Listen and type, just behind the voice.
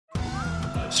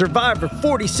Survivor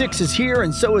 46 is here,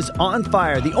 and so is On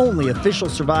Fire, the only official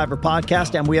Survivor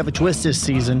podcast, and we have a twist this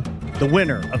season. The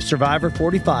winner of Survivor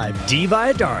 45, Dee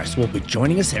Valladares, will be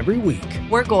joining us every week.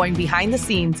 We're going behind the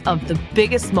scenes of the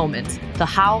biggest moments, the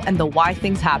how and the why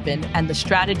things happen, and the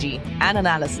strategy and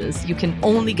analysis you can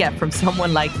only get from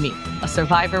someone like me, a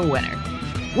Survivor winner.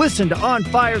 Listen to On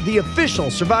Fire, the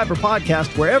official Survivor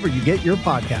podcast, wherever you get your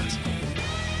podcasts.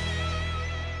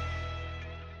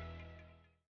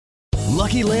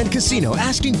 Lucky Land Casino,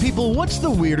 asking people, what's the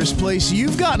weirdest place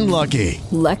you've gotten lucky?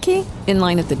 Lucky? In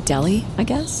line at the deli, I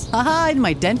guess? Aha, in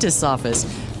my dentist's office.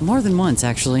 More than once,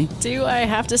 actually. Do I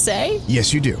have to say?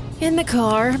 Yes, you do. In the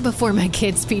car before my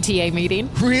kids' PTA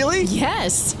meeting. Really?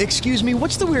 Yes. Excuse me,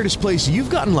 what's the weirdest place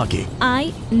you've gotten lucky?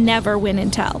 I never win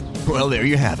and tell. Well, there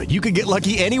you have it. You can get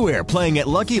lucky anywhere, playing at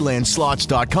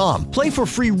LuckyLandSlots.com. Play for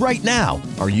free right now.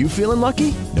 Are you feeling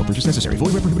lucky? No purchase necessary.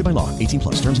 Void where prohibited by law. 18+.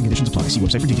 Terms and conditions apply. See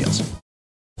website for details.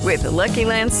 With the Lucky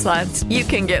Land Slots, you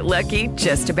can get lucky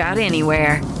just about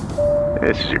anywhere.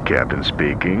 This is your captain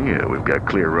speaking. We've got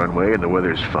clear runway and the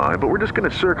weather's fine, but we're just going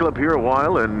to circle up here a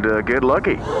while and get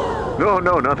lucky.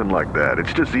 No, nothing like that.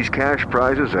 It's just these cash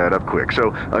prizes add up quick.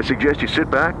 So I suggest you sit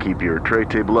back, keep your tray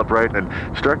table upright, and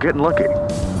start getting lucky.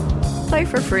 Play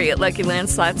for free at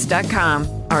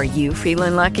LuckyLandSlots.com. Are you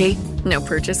feeling lucky? No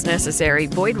purchase necessary.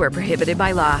 Void where prohibited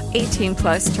by law.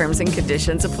 18+ terms and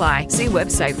conditions apply. See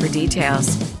website for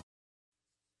details.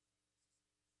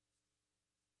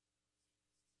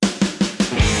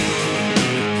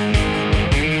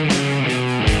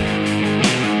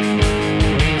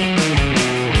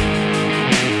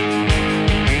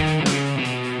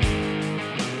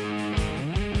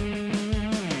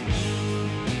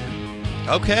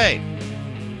 Okay.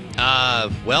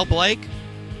 Well, Blake,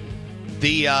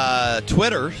 the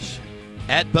Twitters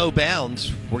at Bo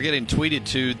Bounds, we're getting tweeted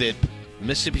to that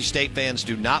Mississippi State fans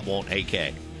do not want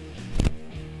AK.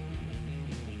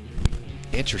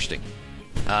 Interesting.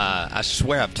 I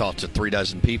swear I've talked to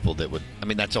 36 people that would,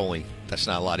 that's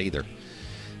not a lot either,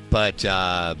 but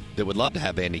that would love to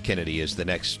have Andy Kennedy as the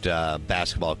next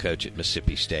basketball coach at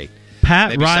Mississippi State. Pat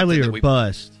Maybe Riley or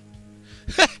bust.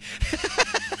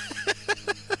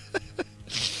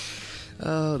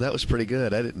 Oh, that was pretty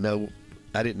good. I didn't know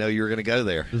you were going to go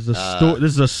there. This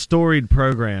is a storied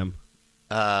program.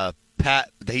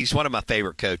 Pat, he's one of my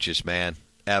favorite coaches, man,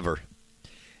 ever.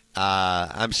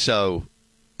 I'm so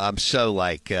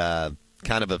like kind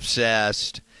of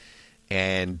obsessed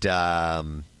and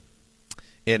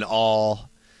in awe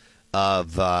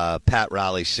of Pat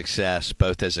Riley's success,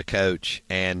 both as a coach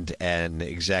and an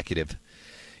executive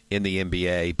in the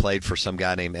NBA. He played for some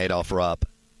guy named Adolph Rupp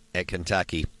at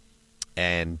Kentucky.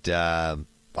 And,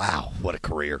 wow, what a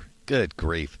career. Good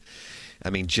grief.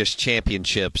 Just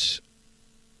championships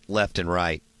left and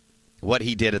right. What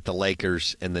he did at the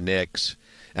Lakers and the Knicks.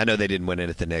 I know they didn't win it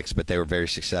at the Knicks, but they were very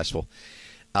successful.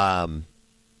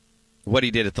 What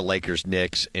he did at the Lakers,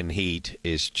 Knicks, and Heat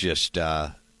is just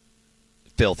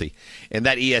filthy. And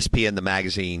that ESPN, the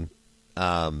magazine,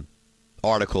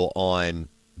 article on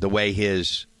the way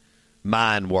his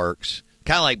mind works,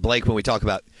 kind of like Blake when we talk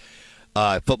about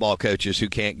football coaches who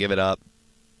can't give it up.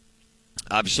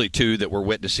 Obviously, two that we're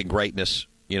witnessing greatness,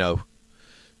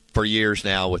 for years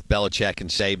now with Belichick and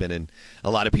Saban, and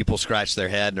a lot of people scratch their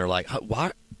head and are like,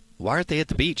 why aren't they at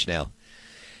the beach now?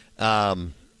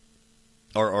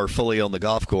 Or fully on the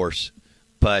golf course.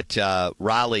 But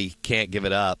Riley can't give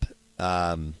it up.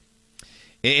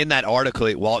 In that article,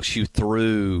 it walks you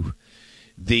through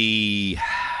the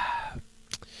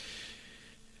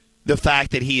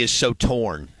fact that he is so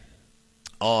torn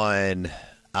on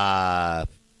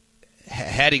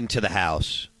heading to the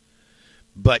house,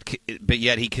 but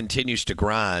yet he continues to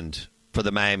grind for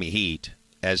the Miami Heat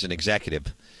as an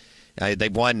executive.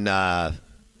 They've won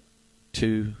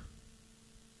 2,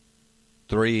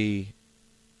 3,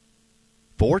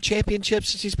 4 championships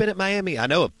since he's been at Miami. I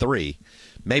know of 3,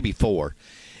 maybe 4.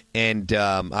 And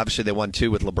obviously they won 2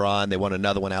 with LeBron. They won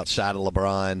another one outside of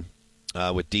LeBron.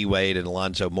 With D. Wade and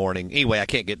Alonzo Mourning. Anyway, I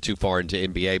can't get too far into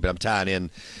NBA, but I'm tying in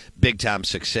big-time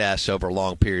success over a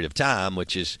long period of time,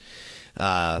 which is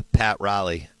Pat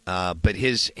Riley. But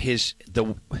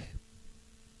the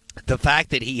fact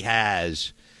that he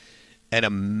has an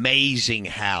amazing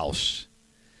house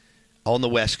on the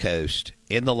West Coast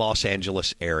in the Los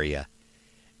Angeles area,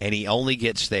 and he only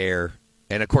gets there,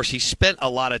 and of course he spent a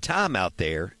lot of time out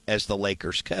there as the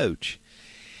Lakers coach.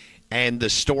 And the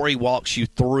story walks you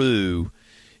through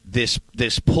this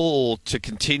pull to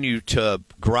continue to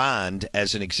grind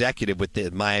as an executive with the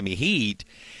Miami Heat,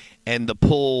 and the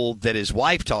pull that his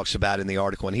wife talks about in the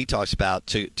article, and he talks about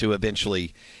to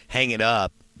eventually hang it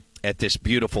up at this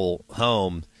beautiful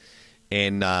home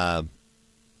in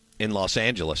Los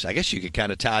Angeles. I guess you could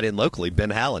kind of tie it in locally. Ben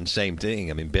Hallen, same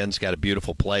thing. I mean, Ben's got a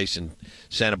beautiful place in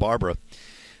Santa Barbara,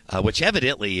 which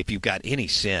evidently, if you've got any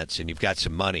sense and you've got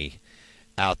some money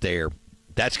out there,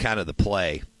 that's kind of the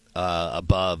play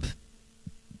above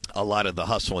a lot of the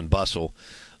hustle and bustle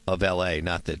of L.A.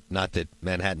 Not that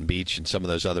Manhattan Beach and some of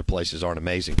those other places aren't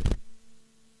amazing,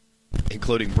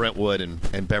 including Brentwood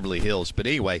and Beverly Hills. But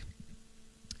anyway,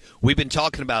 we've been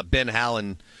talking about Ben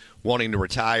Hallen wanting to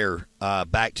retire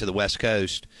back to the West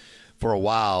Coast for a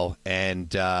while,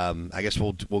 and I guess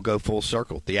we'll go full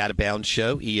circle. The Out of Bounds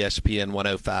Show, ESPN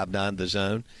 105.9 The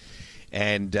Zone,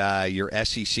 and your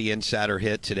SEC Insider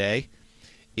Hit today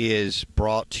is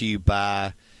brought to you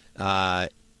by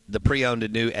the pre-owned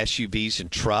and new SUVs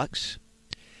and trucks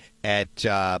at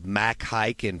Mac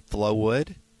Hike in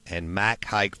Flowood and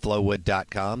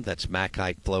MacHikeFlowood.com. That's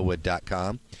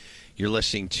MacHikeFlowood.com. You're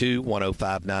listening to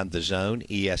 105.9 The Zone,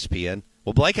 ESPN.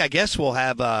 Well, Blake, I guess we'll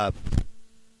have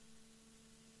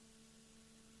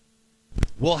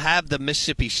the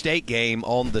Mississippi State game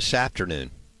on this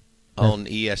afternoon on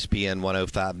ESPN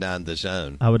 105.9 The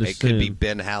Zone. I would assume. It could be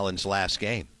Ben Hallen's last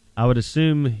game. I would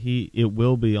assume it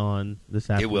will be on this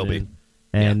afternoon. It will be.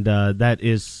 And that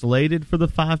is slated for the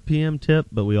 5 p.m. tip,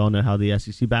 but we all know how the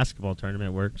SEC basketball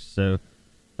tournament works, so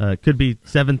it could be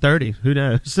 7:30. Who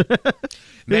knows?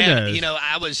 Man, you know,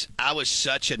 I was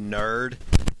such a nerd.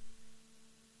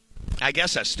 I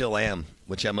guess I still am,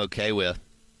 which I'm okay with.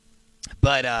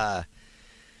 But I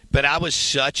was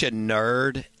such a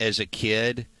nerd as a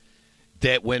kid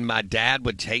that when my dad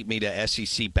would take me to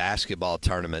SEC basketball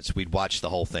tournaments, we'd watch the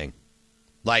whole thing.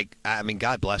 Like, I mean,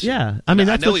 God bless him. Yeah, I mean,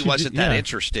 that's I know he wasn't that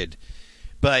interested,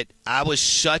 but I was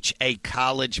such a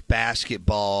college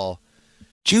basketball.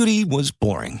 Judy was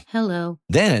boring. Hello.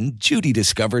 Then Judy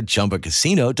discovered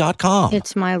ChumbaCasino.com.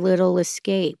 It's my little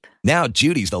escape. Now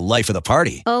Judy's the life of the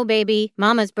party. Oh, baby,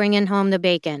 mama's bringing home the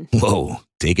bacon. Whoa,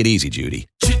 take it easy, Judy.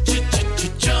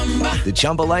 The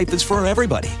Chumba life is for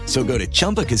everybody. So go to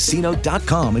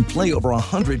ChumbaCasino.com and play over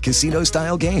 100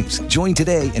 casino-style games. Join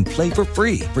today and play for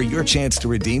free for your chance to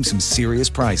redeem some serious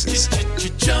prizes.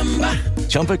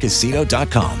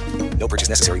 ChumbaCasino.com. No purchase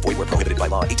necessary. Void where prohibited by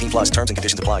law. 18 plus terms and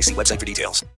conditions apply. See website for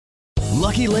details.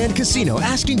 Lucky Land Casino,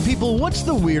 asking people, what's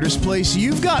the weirdest place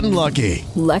you've gotten lucky?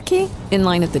 Lucky? In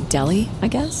line at the deli, I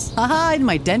guess? Aha, in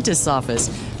my dentist's office.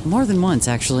 More than once,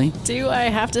 actually. Do I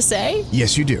have to say?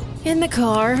 Yes, you do. In the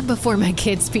car before my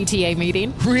kids' PTA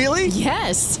meeting. Really?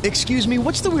 Yes. Excuse me,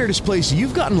 what's the weirdest place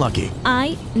you've gotten lucky?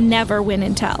 I never win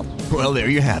and tell. Well, there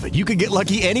you have it. You can get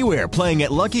lucky anywhere, playing at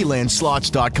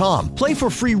LuckyLandSlots.com. Play for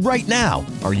free right now.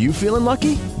 Are you feeling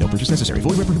lucky? No purchase necessary.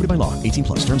 Void where prohibited by law. 18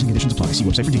 plus. Terms and conditions apply. See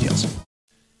website for details.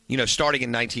 You know, starting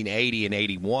in 1980 and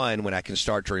 81, when I can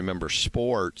start to remember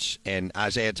sports, and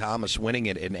Isaiah Thomas winning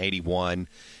it in 81,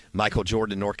 Michael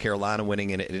Jordan, North Carolina,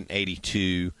 winning it in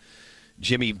 82,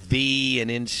 Jimmy V in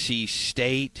NC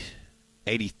State,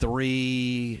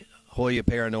 83, Hoya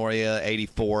Paranoia,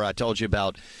 84. I told you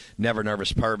about Never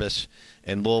Nervous Purvis,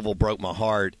 and Louisville broke my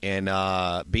heart, and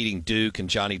beating Duke and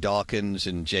Johnny Dawkins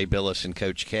and Jay Billis and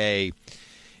Coach K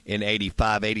in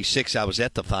 85. 86, I was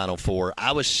at the Final Four.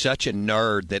 I was such a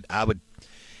nerd that I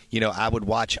would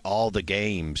watch all the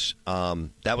games.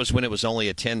 That was when it was only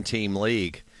a 10-team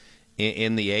league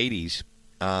in the 80s.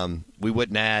 We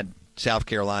wouldn't add South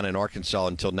Carolina and Arkansas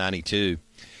until 92.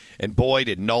 And boy,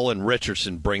 did Nolan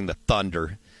Richardson bring the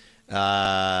thunder.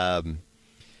 What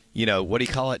do you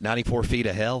call it? 94 feet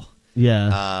of hell?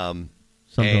 Yeah.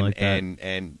 Something like that.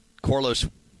 And Corliss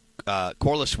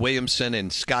Williamson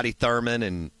and Scotty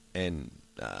Thurman and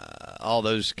all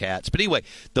those cats. But anyway,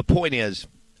 the point is,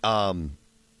 I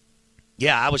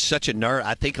was such a nerd.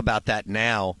 I think about that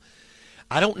now.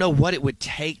 I don't know what it would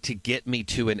take to get me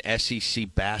to an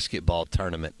SEC basketball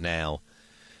tournament now.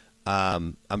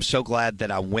 I'm so glad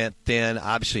that I went then.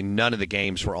 Obviously, none of the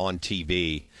games were on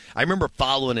TV. I remember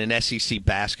following an SEC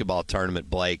basketball tournament,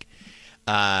 Blake.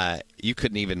 You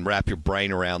couldn't even wrap your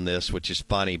brain around this, which is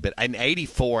funny. But in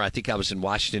 84, I think I was in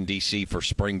Washington, D.C. for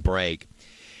spring break.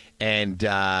 And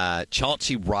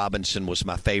Chauncey Robinson was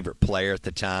my favorite player at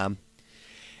the time.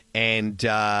 And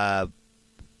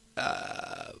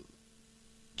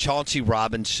Chauncey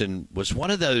Robinson was one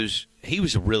of those – he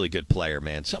was a really good player,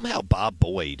 man. Somehow Bob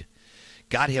Boyd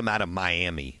got him out of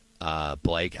Miami,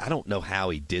 Blake. I don't know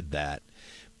how he did that.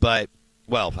 But,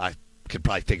 well, I could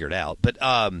probably figure it out. But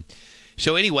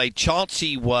so anyway,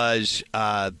 Chauncey was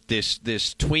this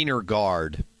tweener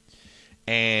guard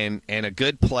and a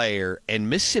good player. And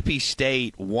Mississippi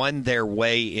State won their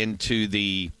way into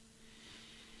the,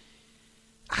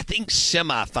 I think,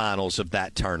 semifinals of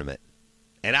that tournament.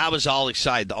 and I was all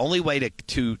excited. The only way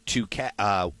to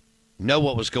know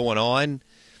what was going on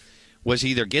was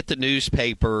either get the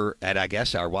newspaper at, I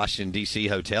guess, our Washington, D.C.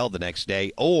 hotel the next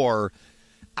day, or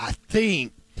I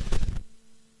think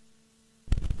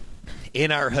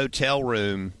in our hotel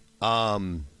room,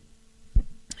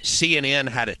 CNN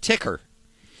had a ticker,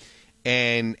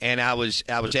 and I was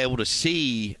able to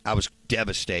see. I was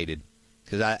devastated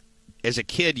because as a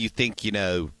kid, you think,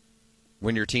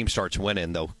 when your team starts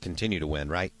winning, they'll continue to win,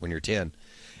 right? When you're 10,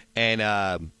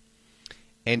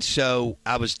 and so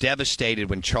I was devastated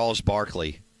when Charles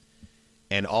Barkley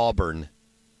and Auburn,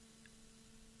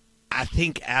 I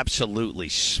think, absolutely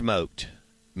smoked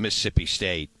Mississippi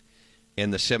State in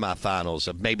the semifinals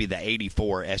of maybe the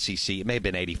 84 SEC, it may have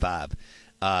been 85,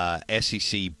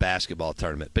 SEC basketball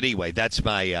tournament. But anyway, that's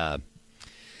my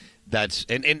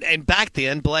and back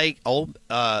then, Blake,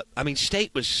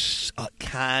 State was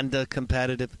kind of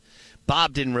competitive.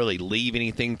 Bob didn't really leave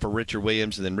anything for Richard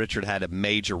Williams, and then Richard had a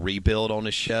major rebuild on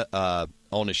his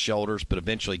shoulders, but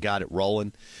eventually got it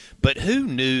rolling. But who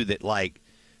knew that,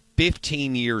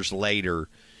 15 years later,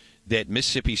 that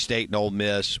Mississippi State and Ole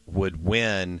Miss would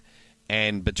win,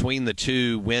 and between the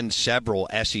two, win several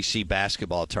SEC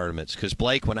basketball tournaments? Because,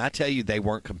 Blake, when I tell you they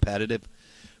weren't competitive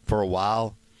for a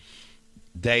while,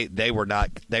 they were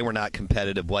not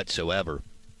competitive whatsoever,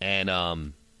 and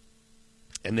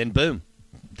then boom.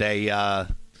 They, I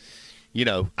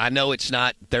know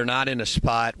they're not in a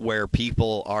spot where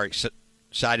people are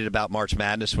excited about March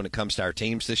Madness when it comes to our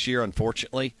teams this year,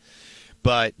 unfortunately.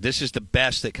 But this is the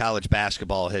best that college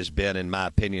basketball has been, in my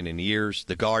opinion, in years.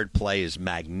 The guard play is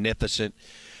magnificent.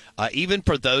 Even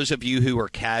for those of you who are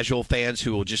casual fans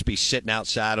who will just be sitting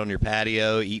outside on your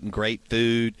patio, eating great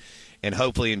food, and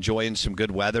hopefully enjoying some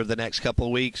good weather the next couple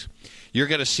of weeks, you're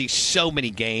going to see so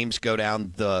many games go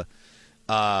down the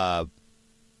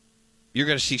You're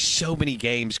going to see so many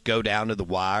games go down to the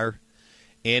wire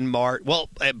in March. Well,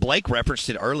 Blake referenced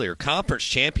it earlier. Conference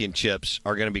championships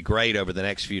are going to be great over the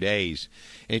next few days.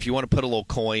 And if you want to put a little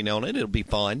coin on it, it'll be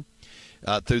fun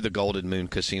through the Golden Moon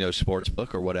Casino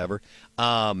Sportsbook or whatever.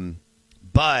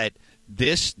 But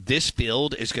this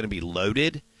field is going to be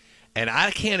loaded, and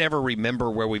I can't ever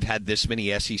remember where we've had this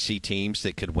many SEC teams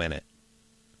that could win it.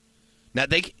 Now,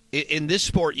 in this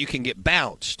sport, you can get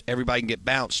bounced. Everybody can get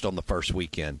bounced on the first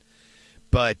weekend.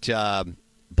 But,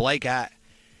 Blake, the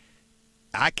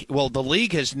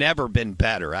league has never been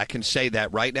better. I can say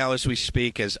that right now as we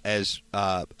speak, as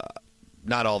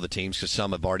not all the teams, because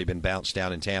some have already been bounced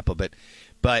down in Tampa,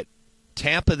 but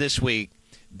Tampa this week,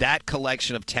 that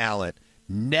collection of talent,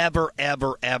 never,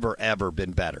 ever, ever, ever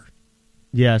been better.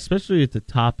 Yeah, especially at the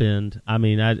top end. I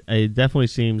mean, it definitely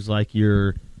seems like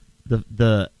you're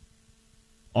the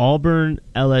Auburn,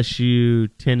 LSU,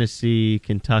 Tennessee,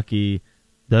 Kentucky.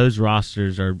 Those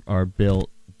rosters are built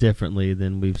differently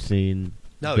than we've seen.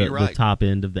 No, you're right. The top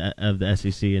end of the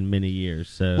SEC in many years.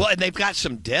 So well, and they've got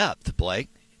some depth, Blake.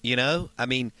 I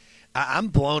mean, I'm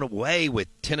blown away with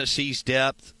Tennessee's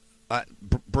depth.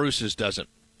 Bruce's doesn't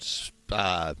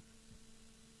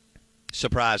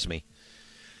surprise me.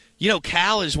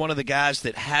 Cal is one of the guys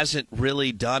that hasn't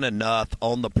really done enough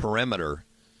on the perimeter.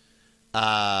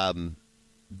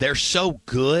 They're so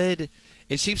good.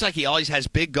 It seems like he always has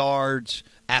big guards,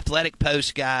 athletic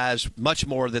post guys, much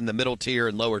more than the middle tier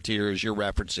and lower tier, as you're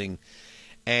referencing.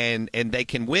 And they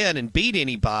can win and beat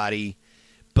anybody,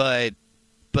 but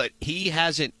he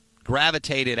hasn't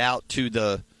gravitated out to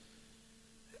the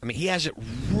 – he hasn't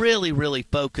really, really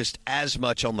focused as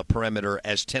much on the perimeter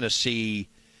as Tennessee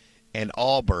and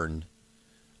Auburn.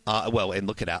 And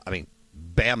look at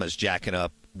Bama's jacking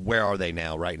up. Where are they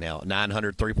now, right now?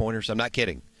 900 three-pointers? I'm not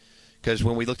kidding. Because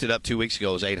when we looked it up 2 weeks ago,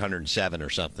 it was 807 or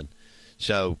something.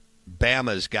 So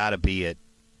Bama's got to be at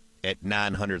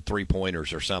 900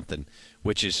 three-pointers or something,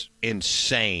 which is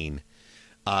insane.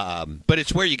 But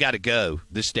it's where you got to go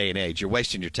this day and age. You're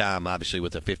wasting your time, obviously,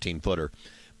 with a 15-footer.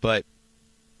 But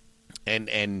and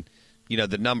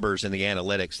the numbers and the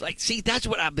analytics. See, that's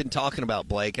what I've been talking about,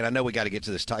 Blake. And I know we got to get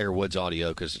to this Tiger Woods audio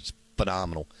because it's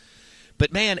phenomenal.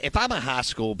 But, man, if I'm a high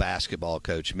school basketball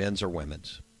coach, men's or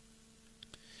women's,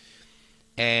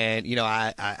 and,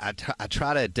 I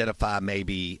try to identify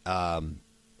maybe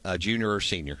a junior or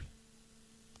senior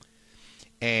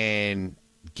and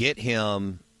get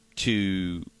him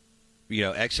to,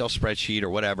 Excel spreadsheet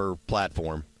or whatever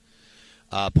platform,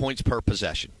 points per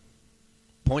possession.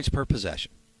 Points per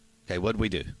possession. Okay, what do we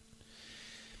do?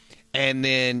 And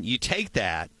then you take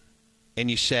that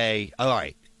and you say, all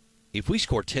right, if we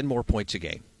score 10 more points a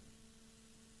game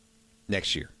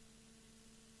next year,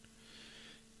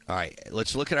 all right,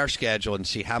 let's look at our schedule and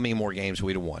see how many more games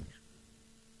we'd have won.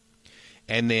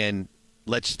 And then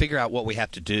let's figure out what we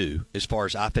have to do as far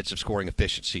as offensive scoring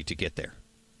efficiency to get there.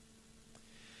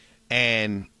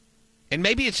 And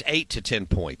maybe it's 8 to 10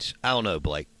 points. I don't know,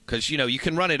 Blake, because you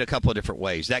can run it a couple of different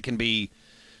ways. That can be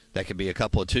a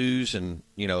couple of 2s and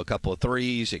a couple of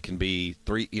 3s. It can be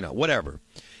 3, whatever.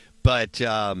 But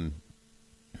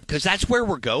because that's where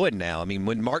we're going now. I mean,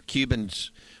 when Mark Cuban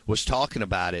was talking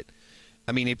about it,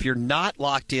 I mean, if you're not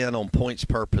locked in on points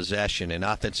per possession and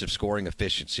offensive scoring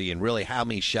efficiency and really how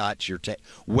many shots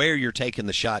where you're taking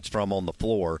the shots from on the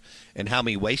floor and how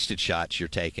many wasted shots you're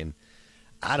taking,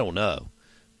 I don't know.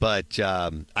 But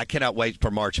I cannot wait for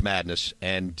March Madness,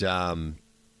 and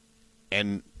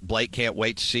Blake can't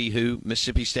wait to see who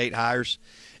Mississippi State hires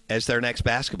as their next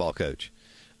basketball coach.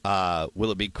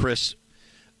 Will it be Chris?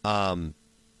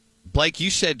 Blake, you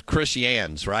said Chris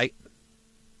Jans, right?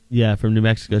 Yeah, from New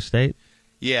Mexico State.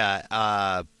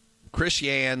 Yeah, Chris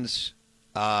Jans,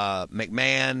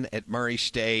 McMahon at Murray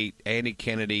State, Andy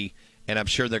Kennedy, and I'm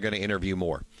sure they're going to interview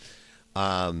more.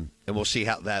 And we'll see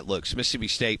how that looks. Mississippi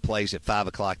State plays at 5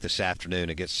 o'clock this afternoon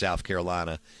against South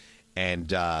Carolina. And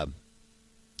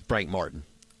Frank Martin.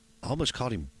 I almost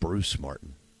called him Bruce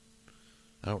Martin.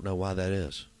 I don't know why that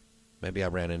is. Maybe I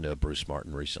ran into a Bruce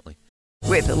Martin recently.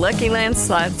 With the Lucky Land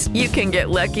Slots, you can get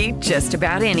lucky just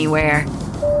about anywhere.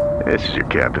 This is your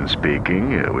captain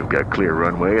speaking. We've got clear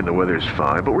runway and the weather's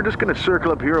fine, but we're just going to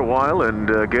circle up here a while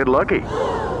and get lucky.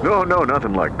 No,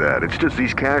 nothing like that. It's just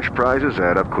these cash prizes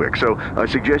add up quick. So I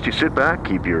suggest you sit back,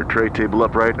 keep your tray table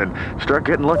upright, and start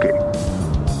getting lucky.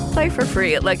 Play for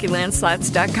free at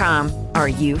LuckyLandSlots.com. Are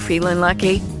you feeling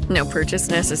lucky? No purchase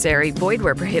necessary. Void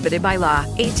where prohibited by law.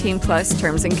 18+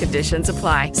 terms and conditions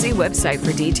apply. See website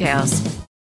for details.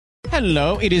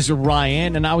 Hello, it is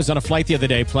Ryan, and I was on a flight the other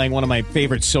day playing one of my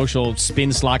favorite social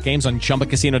spin slot games on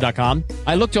ChumbaCasino.com.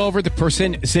 I looked over at the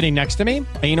person sitting next to me,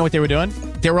 and you know what they were doing?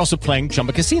 They were also playing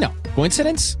Chumba Casino.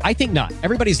 Coincidence? I think not.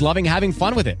 Everybody's loving having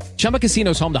fun with it. Chumba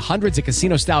Casino is home to hundreds of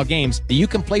casino-style games that you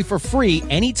can play for free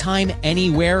anytime,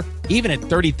 anywhere, even at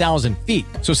 30,000 feet.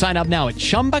 So sign up now at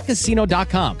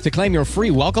ChumbaCasino.com to claim your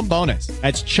free welcome bonus.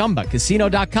 That's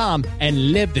ChumbaCasino.com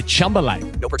and live the Chumba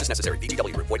life. No purchase necessary.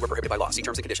 VGW. Void where prohibited by law. See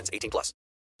terms and conditions. 18+.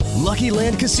 Lucky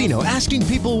Land Casino, asking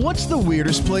people, what's the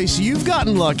weirdest place you've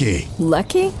gotten lucky?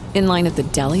 Lucky? In line at the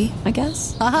deli, I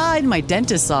guess? Aha, in my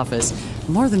dentist's office.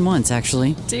 More than once,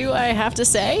 actually. Do I have to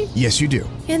say? Yes, you do.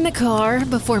 In the car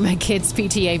before my kids'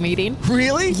 PTA meeting.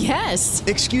 Really? Yes.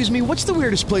 Excuse me, what's the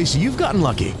weirdest place you've gotten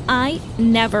lucky? I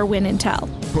never win and tell.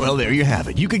 Well, there you have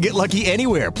it. You can get lucky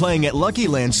anywhere, playing at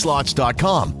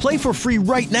LuckyLandSlots.com. Play for free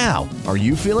right now. Are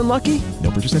you feeling lucky?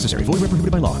 No purchase necessary. Void where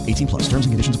prohibited by law. 18+. Terms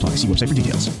and conditions apply. See website for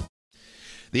details.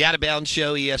 The Out of Bounds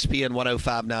Show, ESPN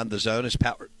 105.9 The Zone,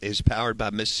 is powered by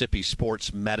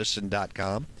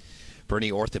MississippiSportsMedicine.com. For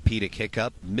any orthopedic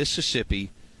hiccup,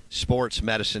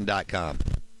 MississippiSportsMedicine.com.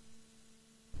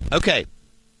 Okay.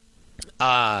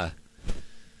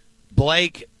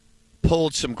 Blake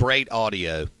pulled some great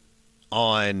audio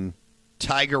on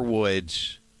Tiger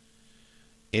Woods'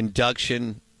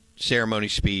 induction ceremony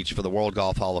speech for the World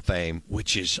Golf Hall of Fame,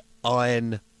 which is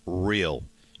unreal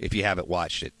if you haven't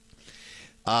watched it.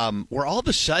 We're all of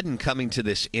a sudden coming to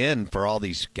this end for all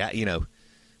these guys,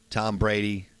 Tom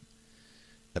Brady,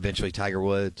 eventually Tiger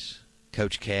Woods,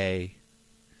 Coach K.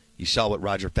 You saw what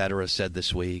Roger Federer said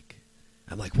this week.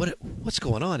 I'm like, what's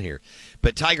going on here?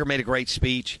 But Tiger made a great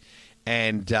speech,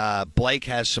 and Blake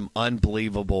has some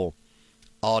unbelievable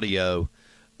audio,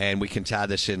 and we can tie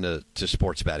this into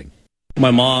sports betting.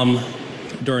 My mom,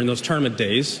 during those tournament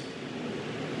days,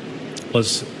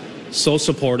 was so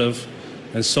supportive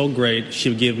and so great, she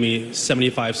would give me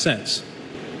 75 cents.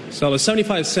 So the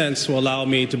 75 cents will allow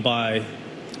me to buy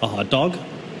a hot dog,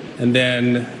 and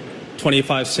then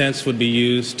 25 cents would be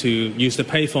used to use the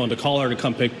payphone to call her to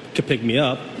come pick me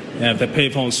up. And if the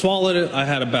payphone swallowed it, I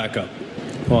had a backup.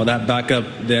 Well, that backup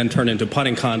then turned into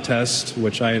putting contest,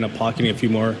 which I ended up pocketing a few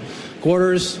more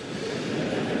quarters,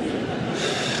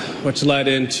 which led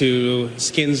into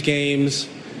skins games,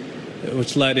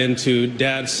 which led into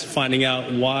Dad's finding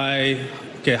out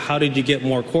how did you get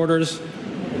more quarters?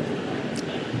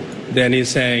 Then he's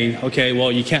saying, okay,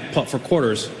 well, you can't putt for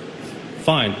quarters.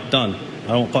 Fine, done. I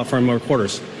don't putt for any more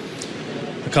quarters.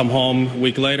 I come home a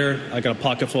week later, I got a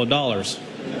pocket full of dollars.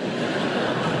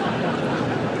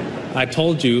 I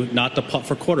told you not to putt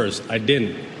for quarters. I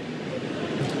didn't.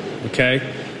 Okay?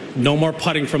 No more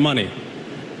putting for money.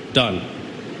 Done.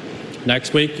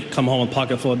 Next week, come home with a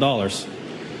pocket full of dollars.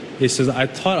 He says, I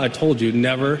thought I told you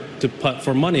never to putt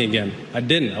for money again. I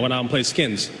didn't. I went out and played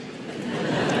skins.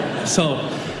 So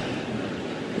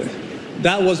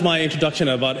that was my introduction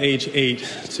at about age 8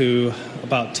 to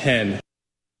about 10.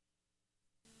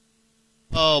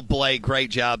 Oh, Blake, great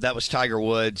job. That was Tiger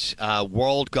Woods,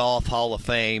 World Golf Hall of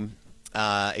Fame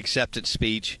acceptance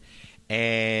speech.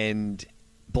 And,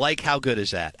 Blake, how good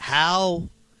is that? How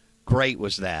great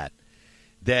was that?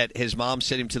 That his mom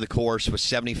sent him to the course with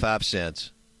 75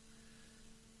 cents.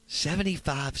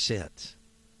 75 cents.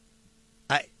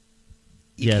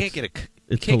 You can't get a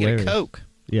Coke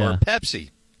or a Pepsi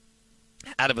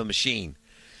out of a machine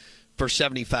for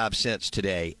 75 cents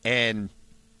today. And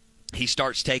he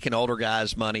starts taking older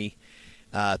guys' money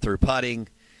through putting,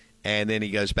 and then he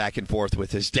goes back and forth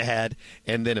with his dad,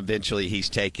 and then eventually he's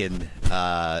taking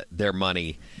their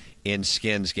money in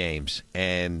skins games.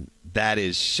 And that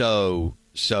is so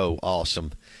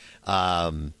awesome.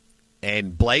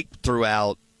 And Blake threw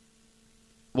out –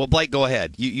 well, Blake, go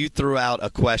ahead. You threw out a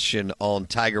question on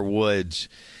Tiger Woods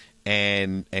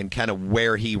and kind of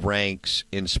where he ranks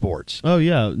in sports. Oh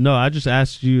yeah, no, I just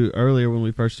asked you earlier when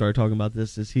we first started talking about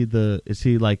this. Is he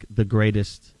like the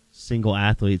greatest single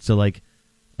athlete? So like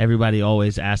everybody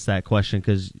always asks that question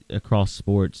because across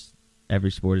sports,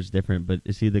 every sport is different. But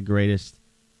is he the greatest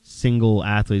single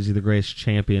athlete? Is he the greatest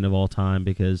champion of all time?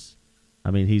 Because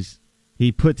I mean,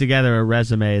 he put together a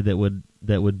resume that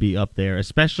would be up there,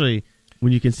 especially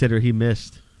when you consider he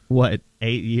missed 8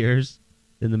 years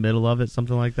in the middle of it,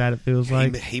 something like that. It feels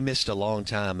like he missed a long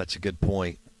time. That's a good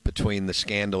point. Between the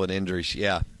scandal and injuries,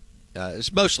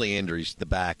 it's mostly injuries, the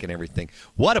back and everything.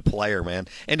 What a player, man!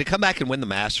 And to come back and win the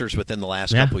Masters within the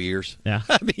last couple of years. Yeah,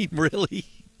 I mean, really,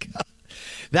 God,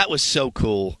 that was so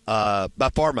cool. By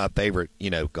far my favorite,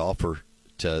 golfer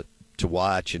to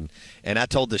watch. And I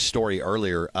told this story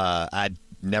earlier. I'd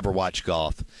never watched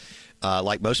golf,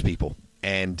 like most people.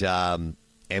 And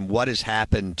what has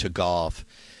happened to golf,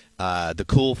 the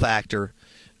cool factor,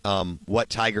 what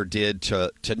Tiger did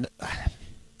to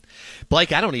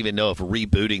Blake, I don't even know if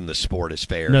rebooting the sport is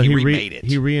fair. No, he remade it.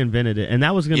 He reinvented it, and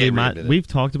that was going to be we've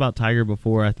talked about Tiger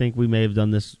before. I think we may have done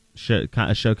this show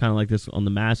kind of like this on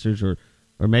the Masters, or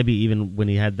maybe even when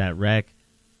he had that wreck.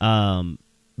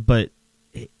 But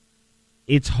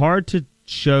it's hard to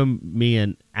show me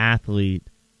an athlete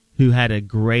who had a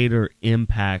greater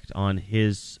impact on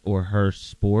his or her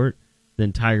sport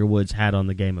than Tiger Woods had on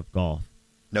the game of golf.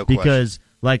 No question. Because,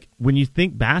 like, when you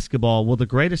think basketball, well, the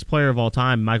greatest player of all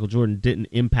time, Michael Jordan, didn't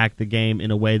impact the game in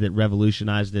a way that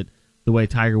revolutionized it the way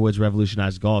Tiger Woods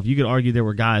revolutionized golf. You could argue there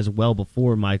were guys well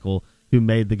before Michael who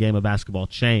made the game of basketball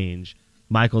change.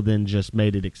 Michael then just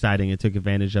made it exciting and took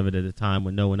advantage of it at a time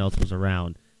when no one else was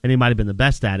around. And he might have been the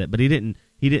best at it, but he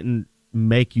didn't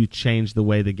make you change the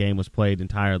way the game was played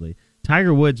entirely.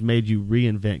 Tiger Woods made you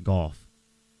reinvent golf.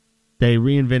 They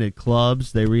reinvented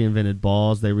clubs, they reinvented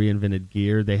balls, they reinvented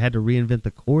gear. They had to reinvent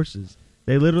the courses.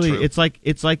 They literally True. it's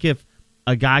like if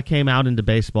a guy came out into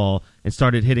baseball and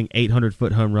started hitting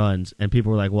 800-foot home runs and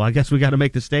people were like, "Well, I guess we got to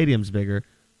make the stadiums bigger."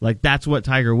 Like that's what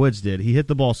Tiger Woods did. He hit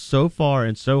the ball so far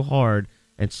and so hard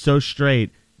and so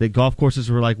straight that golf courses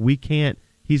were like, "We can't.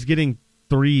 He's getting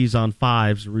 3s on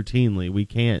 5s routinely. We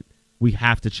can't. We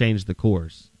have to change the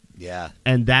course." Yeah.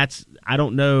 And I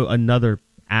don't know another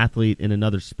athlete in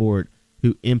another sport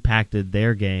who impacted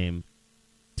their game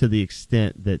to the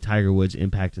extent that Tiger Woods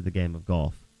impacted the game of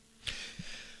golf.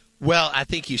 Well, I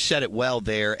think you said it well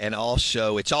there, and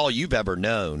also it's all you've ever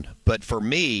known. But for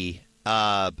me,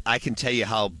 I can tell you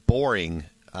how boring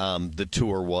the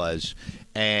tour was,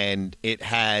 and it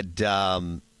had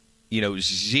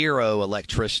zero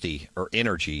electricity or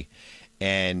energy,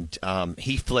 and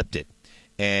he flipped it.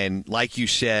 And like you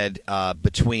said,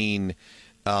 between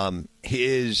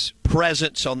his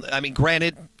presence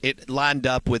granted, it lined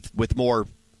up with more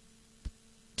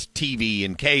TV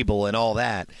and cable and all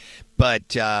that,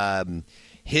 but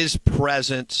his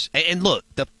presence and look,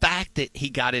 the fact that he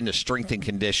got into strength and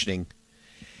conditioning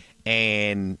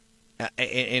and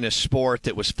in a sport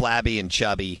that was flabby and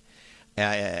chubby,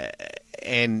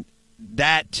 and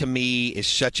that to me is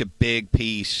such a big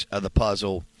piece of the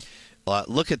puzzle.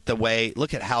 Look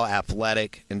at how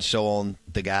athletic and so on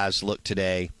the guys look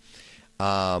today.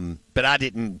 But I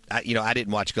didn't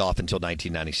watch golf until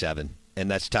 1997,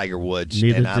 and that's Tiger Woods.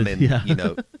 Neither and I'm did, in,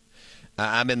 yeah.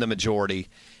 I'm in the majority.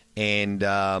 And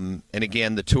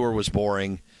again, the tour was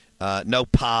boring, no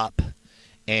pop,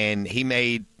 and he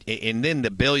made, and then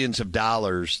the billions of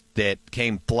dollars that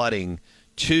came flooding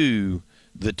to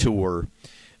the tour.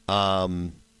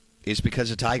 Is because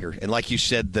of Tiger. And like you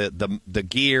said, the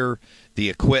gear, the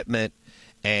equipment,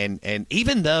 and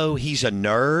even though he's a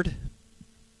nerd,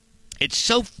 it's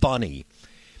so funny.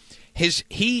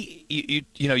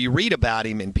 You read about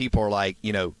him and people are like,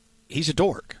 he's a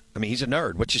dork. I mean, he's a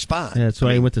nerd, which is fine. Yeah, that's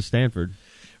why he went to Stanford.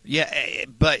 Yeah,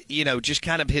 but just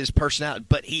kind of his personality.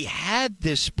 But he had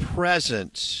this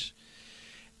presence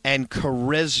and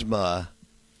charisma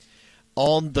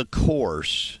on the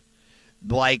course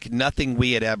like nothing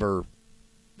we had ever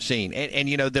seen. And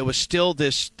you know, there was still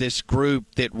this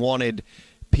group that wanted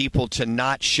people to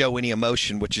not show any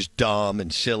emotion, which is dumb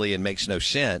and silly and makes no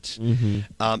sense.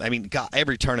 I mean, God,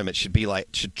 every tournament should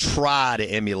try to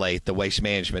emulate the Waste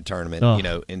Management tournament,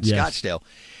 in Scottsdale.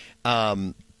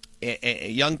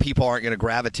 Young people aren't going to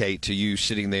gravitate to you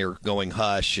sitting there going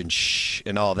hush and shh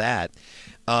and all that.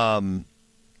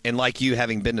 And like you,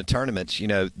 having been to tournaments,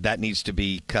 that needs to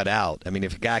be cut out. I mean,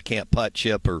 if a guy can't putt,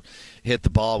 chip, or hit the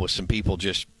ball with some people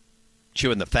just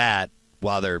chewing the fat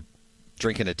while they're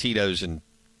drinking a Tito's and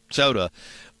soda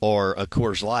or a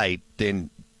Coors Light, then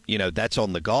that's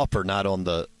on the golfer, not on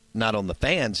the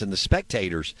fans and the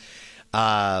spectators.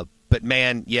 But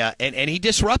man, yeah, and he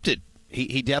disrupted.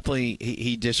 He definitely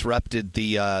he disrupted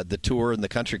the tour and the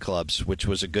country clubs, which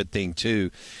was a good thing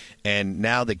too. And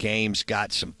now the game's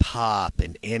got some pop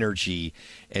and energy.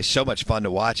 It's so much fun to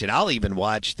watch. And I'll even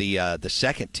watch the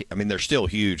second. I mean, they're still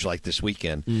huge, like this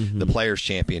weekend, the Players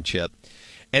Championship,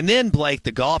 and then Blake,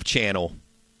 the Golf Channel.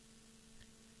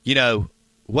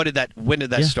 When did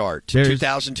that start?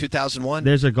 2000, 2001?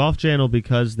 There's a Golf Channel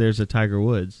because there's a Tiger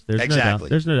Woods.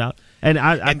 There's no doubt. And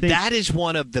I think that is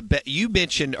one of the you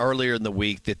mentioned earlier in the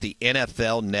week that the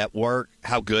NFL Network,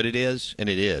 how good it is, and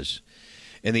it is.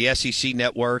 And the SEC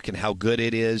Network and how good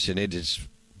it is, and it is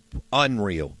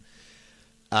unreal.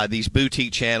 These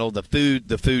boutique channels,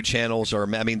 the food channels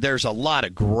are. I mean, there's a lot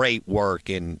of great work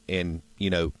in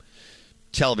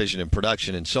television and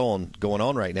production and so on going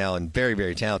on right now, and very,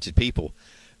 very talented people.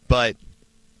 But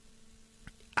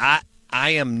I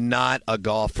am not a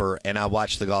golfer, and I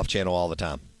watch the Golf Channel all the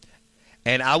time.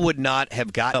 And I would not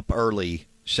have got up early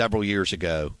several years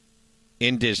ago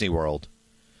in Disney World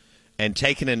and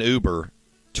taken an Uber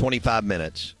 25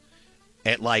 minutes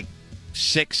at like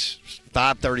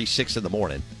 5:30, 6 in the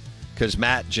morning, because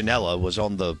Matt Janella was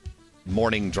on the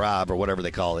morning drive or whatever they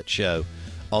call it show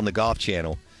on the Golf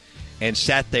Channel, and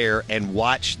sat there and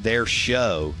watched their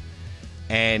show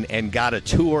and got a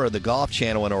tour of the Golf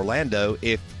Channel in Orlando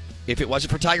if it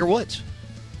wasn't for Tiger Woods.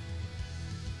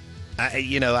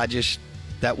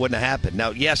 That wouldn't have happened.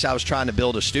 Now, yes, I was trying to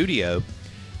build a studio,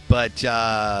 but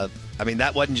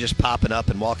that wasn't just popping up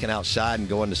and walking outside and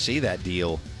going to see that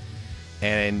deal.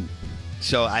 And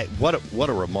so what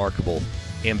a remarkable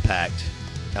impact,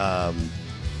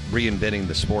 reinventing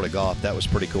the sport of golf. That was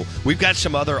pretty cool. We've got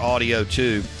some other audio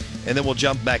too, and then we'll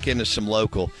jump back into some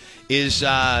local. Is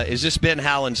this Ben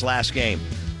Howland's last game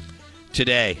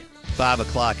today? 5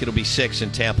 o'clock. It'll be 6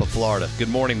 in Tampa, Florida. Good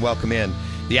morning. Welcome in.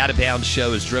 The Out of Bounds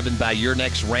Show is driven by your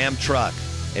next Ram truck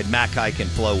at Mac Haik in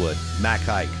Flowood.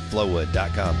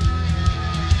 MacHaikFlowwood.com.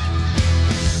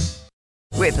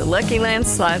 With the Lucky Land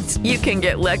Slots, you can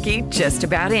get lucky just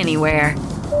about anywhere.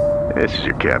 This is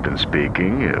your captain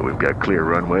speaking. We've got clear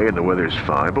runway and the weather's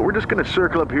fine, but we're just going to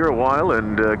circle up here a while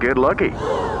and get lucky.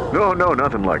 No,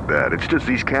 nothing like that. It's just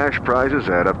these cash prizes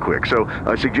add up quick. So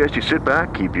I suggest you sit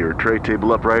back, keep your tray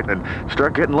table upright, and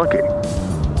start getting lucky.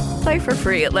 Play for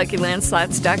free at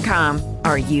LuckyLandSlots.com.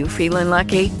 Are you feeling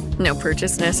lucky? No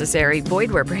purchase necessary.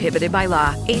 Void where prohibited by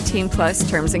law. 18+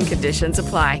 terms and conditions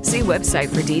apply. See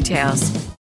website for details.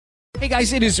 Hey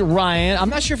guys, it is Ryan. I'm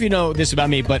not sure if you know this about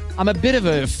me, but I'm a bit of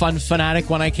a fun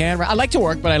fanatic when I can. I like to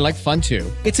work, but I like fun too.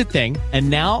 It's a thing. And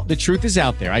now the truth is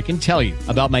out there. I can tell you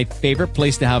about my favorite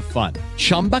place to have fun.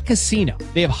 Chumba Casino.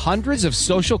 They have hundreds of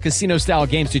social casino style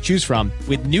games to choose from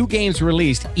with new games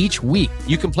released each week.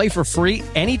 You can play for free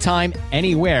anytime,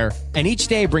 anywhere. And each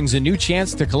day brings a new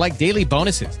chance to collect daily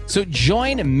bonuses. So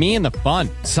join me in the fun.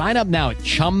 Sign up now at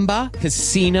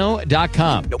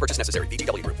ChumbaCasino.com. No purchase necessary.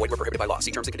 VGW Group. Void where prohibited by law.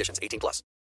 See terms and conditions. 18+.